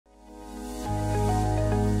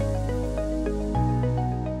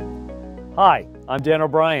Hi, I'm Dan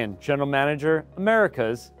O'Brien, General Manager,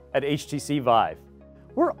 Americas at HTC VIVE.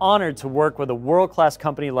 We're honored to work with a world-class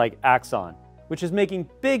company like Axon, which is making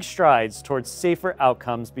big strides towards safer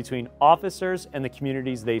outcomes between officers and the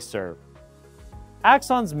communities they serve.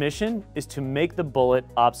 Axon's mission is to make the bullet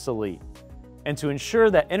obsolete and to ensure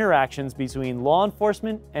that interactions between law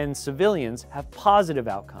enforcement and civilians have positive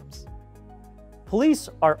outcomes. Police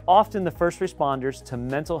are often the first responders to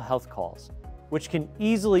mental health calls, which can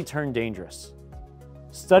easily turn dangerous.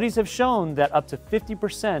 Studies have shown that up to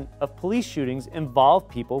 50% of police shootings involve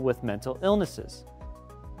people with mental illnesses.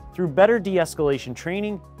 Through better de-escalation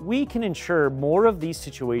training, we can ensure more of these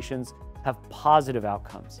situations have positive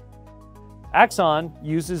outcomes. Axon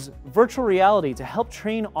uses virtual reality to help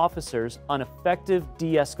train officers on effective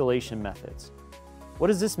de-escalation methods. What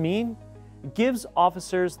does this mean? It gives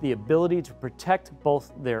officers the ability to protect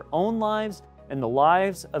both their own lives and the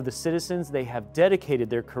lives of the citizens they have dedicated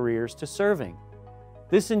their careers to serving.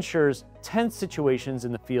 This ensures tense situations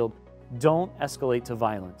in the field don't escalate to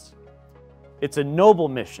violence. It's a noble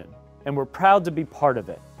mission, and we're proud to be part of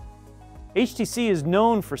it. HTC is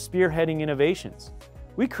known for spearheading innovations.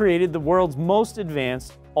 We created the world's most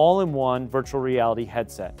advanced all-in-one virtual reality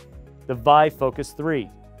headset, the VIVE Focus 3,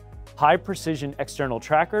 high-precision external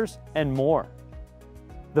trackers, and more.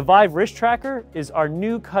 The VIVE Wrist Tracker is our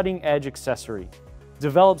new cutting-edge accessory,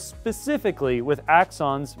 developed specifically with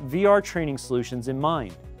Axon's VR training solutions in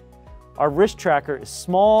mind. Our wrist tracker is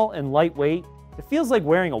small and lightweight. It feels like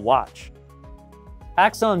wearing a watch.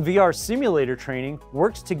 Axon VR simulator training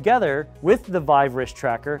works together with the VIVE Wrist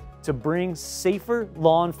Tracker to bring safer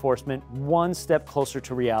law enforcement one step closer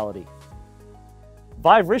to reality.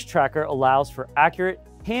 VIVE Wrist Tracker allows for accurate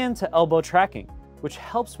hand-to-elbow tracking, which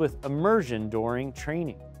helps with immersion during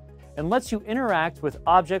training, and lets you interact with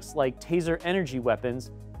objects like Taser energy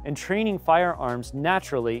weapons and training firearms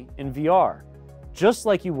naturally in VR, just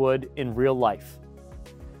like you would in real life.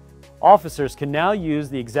 Officers can now use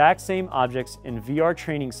the exact same objects in VR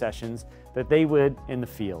training sessions that they would in the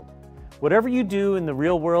field. Whatever you do in the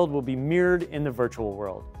real world will be mirrored in the virtual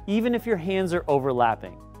world, even if your hands are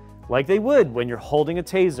overlapping, like they would when you're holding a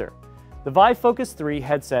Taser. The VIVE Focus 3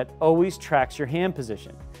 headset always tracks your hand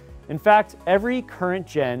position. In fact, every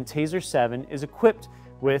current-gen Taser 7 is equipped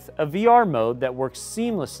with a VR mode that works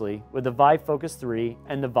seamlessly with the VIVE Focus 3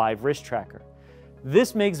 and the VIVE Wrist Tracker.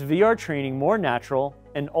 This makes VR training more natural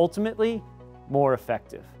and ultimately more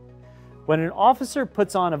effective. When an officer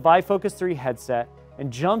puts on a VIVE Focus 3 headset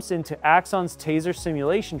and jumps into Axon's Taser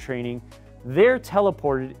simulation training, they're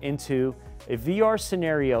teleported into a VR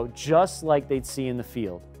scenario just like they'd see in the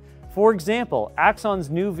field. For example, Axon's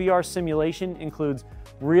new VR simulation includes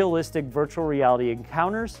realistic virtual reality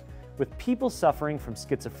encounters with people suffering from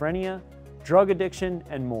schizophrenia, drug addiction,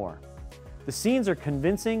 and more. The scenes are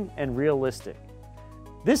convincing and realistic.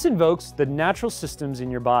 This invokes the natural systems in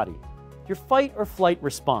your body, your fight or flight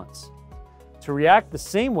response, to react the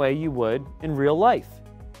same way you would in real life.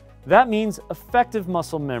 That means effective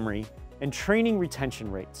muscle memory and training retention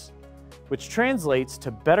rates, which translates to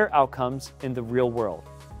better outcomes in the real world.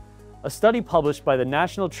 A study published by the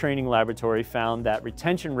National Training Laboratory found that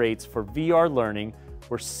retention rates for VR learning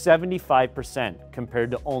were 75% compared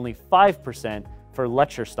to only 5% for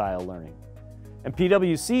lecture-style learning. And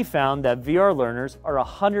PwC found that VR learners are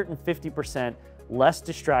 150% less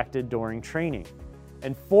distracted during training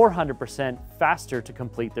and 400% faster to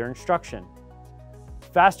complete their instruction.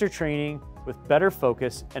 Faster training with better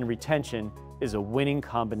focus and retention is a winning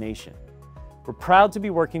combination. We're proud to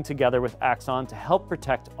be working together with Axon to help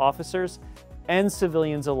protect officers and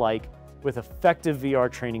civilians alike with effective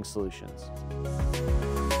VR training solutions.